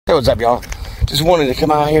Hey, what's up, y'all? Just wanted to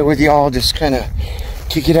come out here with y'all, just kind of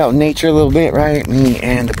kick it out in nature a little bit, right? Me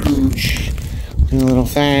and the pooch doing a little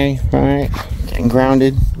thing, right? Getting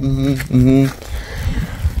grounded.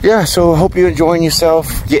 Yeah, so I hope you're enjoying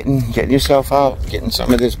yourself, getting yourself out, getting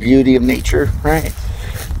some of this beauty of nature, right?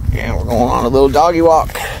 Yeah, we're going on a little doggy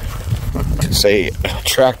walk. To say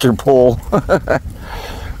tractor pull.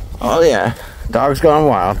 Oh yeah, dog's gone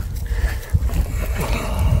wild.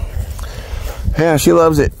 Yeah, she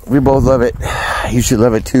loves it. We both love it. You should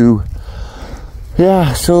love it too.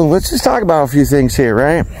 Yeah, so let's just talk about a few things here,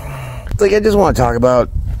 right? Like, I just want to talk about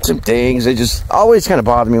some things that just always kind of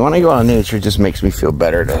bother me. When I go out in nature, it just makes me feel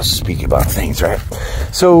better to speak about things, right?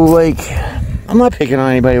 So, like, I'm not picking on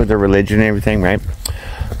anybody with their religion and everything, right?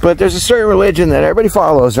 But there's a certain religion that everybody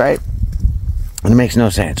follows, right? And it makes no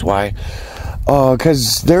sense. Why?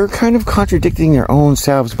 Because they're kind of contradicting their own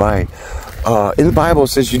selves by... in the Bible, it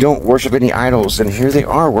says you don't worship any idols, and here they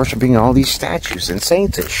are worshiping all these statues and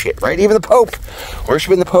saints and shit, right? Even the Pope,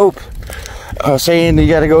 worshiping the Pope, saying you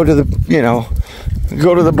got to go to the, you know,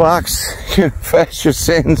 go to the box, confess your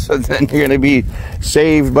sins, and then you're going to be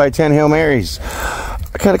saved by 10 Hail Marys.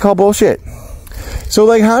 I kind of call bullshit. So,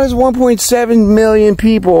 like, how does 1.7 million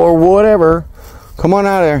people or whatever come on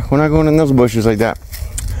out of there? We're not going in those bushes like that.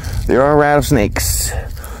 There are rattlesnakes.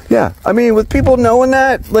 Yeah, I mean, with people knowing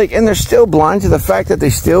that, like, and they're still blind to the fact that they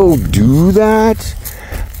still do that,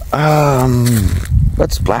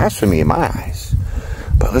 that's blasphemy in my eyes.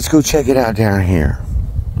 But let's go check it out down here.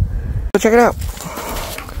 Go check it out.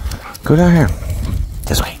 Go down here.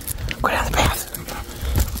 This way. Go down the path.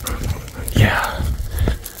 Yeah.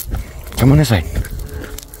 Come on this way.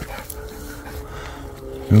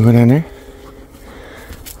 You wanna go down there?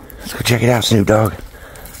 Let's go check it out, Snoop Dogg.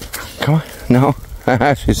 Come on. No?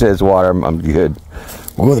 She says water, I'm good.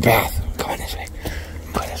 We'll go to the path. Come on this way.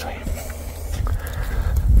 Go this way.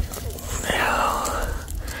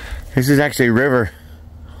 This is actually a river.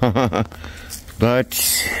 But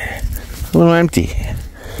a little empty.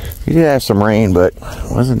 We did have some rain, but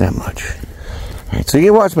it wasn't that much. Alright, so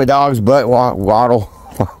you watch my dog's butt waddle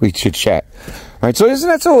while we chit chat. Alright, so isn't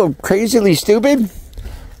that so crazily stupid?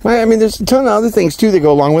 Right? I mean, there's a ton of other things too that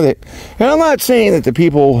go along with it. And I'm not saying that the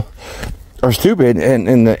people are stupid and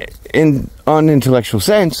in unintellectual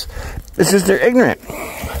sense. It's just they're ignorant.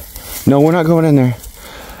 No, we're not going in there.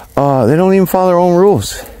 They don't even follow their own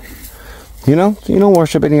rules. You know, you don't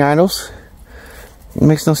worship any idols. It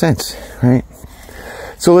makes no sense, right?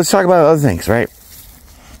 So let's talk about other things, right?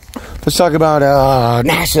 Let's talk about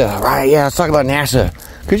NASA, right? Yeah, let's talk about NASA.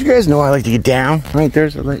 Because you guys know I like to get down, right?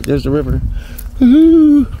 There's the river.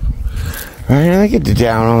 Woo-hoo. Right, I like to get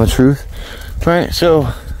down on the truth, right?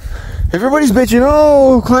 So everybody's bitching,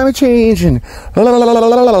 oh, climate change and la la la la la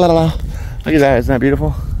la la la. Look at that, isn't that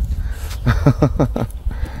beautiful?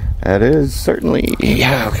 That is certainly,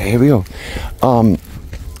 yeah, okay, here we go.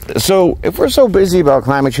 So if we're so busy about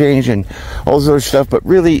climate change and all this other stuff, but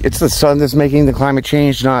really it's the sun that's making the climate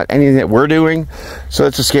change, not anything that we're doing. So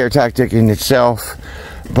it's a scare tactic in itself.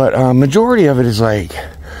 But majority of it is like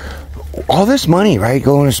all this money, right?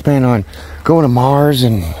 Going to Mars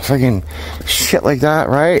and fucking shit like that,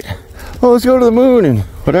 right? Well, let's go to the moon and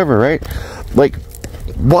whatever, right? Like,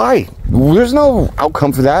 why? There's no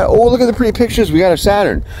outcome for that. Oh, look at the pretty pictures we got of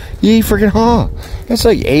Saturn. Yee freaking huh. That's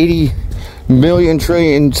like 80 million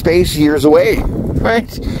trillion space years away,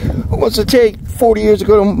 right? What's it take 40 years to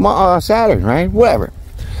go to Saturn, right? Whatever.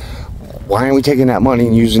 Why aren't we taking that money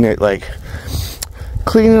and using it, like,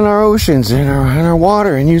 cleaning our oceans and our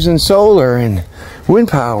water and using solar and wind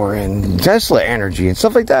power and Tesla energy and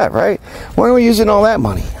stuff like that, right? Why are we using all that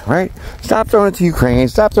money, right? Stop throwing it to Ukraine,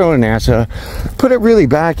 stop throwing it to NASA, put it really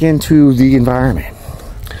back into the environment,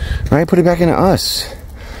 right? Put it back into us.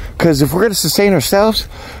 Because if we're going to sustain ourselves,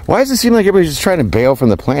 why does it seem like everybody's just trying to bail from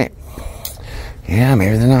the planet? Yeah,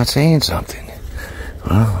 maybe they're not saying something.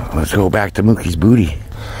 Well, let's go back to Mookie's booty.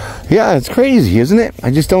 Yeah, it's crazy, isn't it?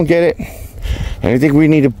 I just don't get it. And I think we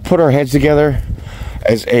need to put our heads together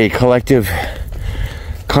as a collective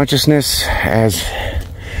consciousness, as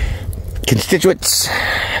constituents,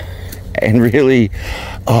 and really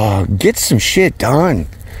get some shit done.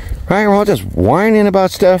 Right? We're all just whining about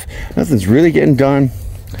stuff. Nothing's really getting done.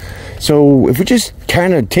 So if we just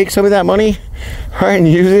kind of take some of that money, right, and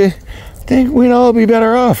use it, I think we'd all be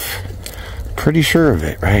better off. Pretty sure of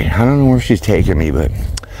it, right? I don't know where she's taking me, but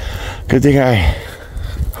good thing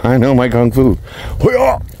I know my kung fu.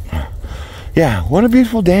 Yeah, what a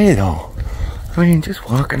beautiful day, though. I mean, just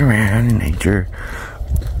walking around in nature.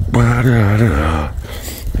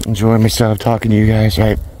 Enjoying myself, talking to you guys,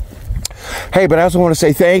 right? Hey, but I also want to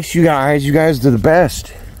say thanks, you guys. You guys are the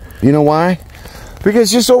best. You know why?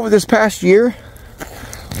 Because just over this past year,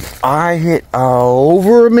 I hit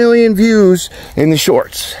over 1 million views in the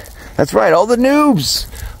shorts. That's right, all the noobs.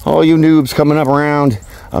 All you noobs coming up around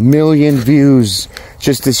 1 million views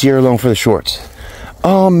just this year alone for the shorts.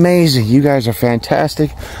 Amazing. You guys are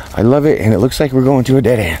fantastic. I love it, and it looks like we're going to a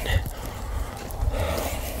dead end.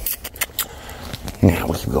 Yeah,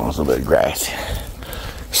 we'll keep going with a little bit of grass.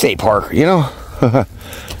 State park, you know?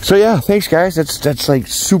 So yeah, thanks guys. That's like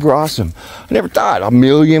super awesome. I never thought 1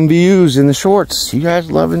 million views in the shorts. You guys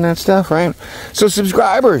loving that stuff, right? So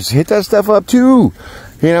subscribers, hit that stuff up too.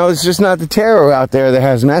 You know, it's just not the tarot out there that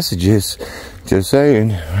has messages. Just saying,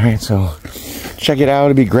 right? So check it out.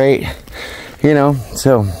 It'd be great. You know,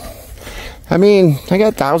 so I mean, I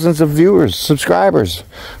got thousands of viewers, subscribers,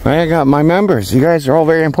 right? I got my members. You guys are all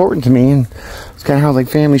very important to me, and it's kind of how like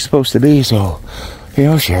family's supposed to be. So, you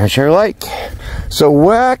know, share, like. So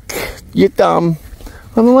whack your thumb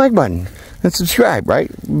on the like button and subscribe,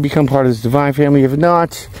 right? Become part of this divine family. If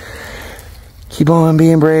not, keep on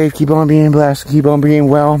being brave, keep on being blessed, keep on being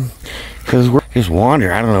well. Because we're just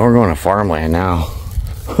wander. I don't know, we're going to farmland now.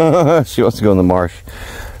 She wants to go in the marsh.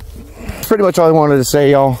 That's pretty much all I wanted to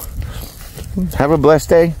say, y'all. Have a blessed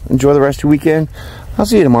day. Enjoy the rest of your weekend. I'll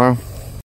see you tomorrow.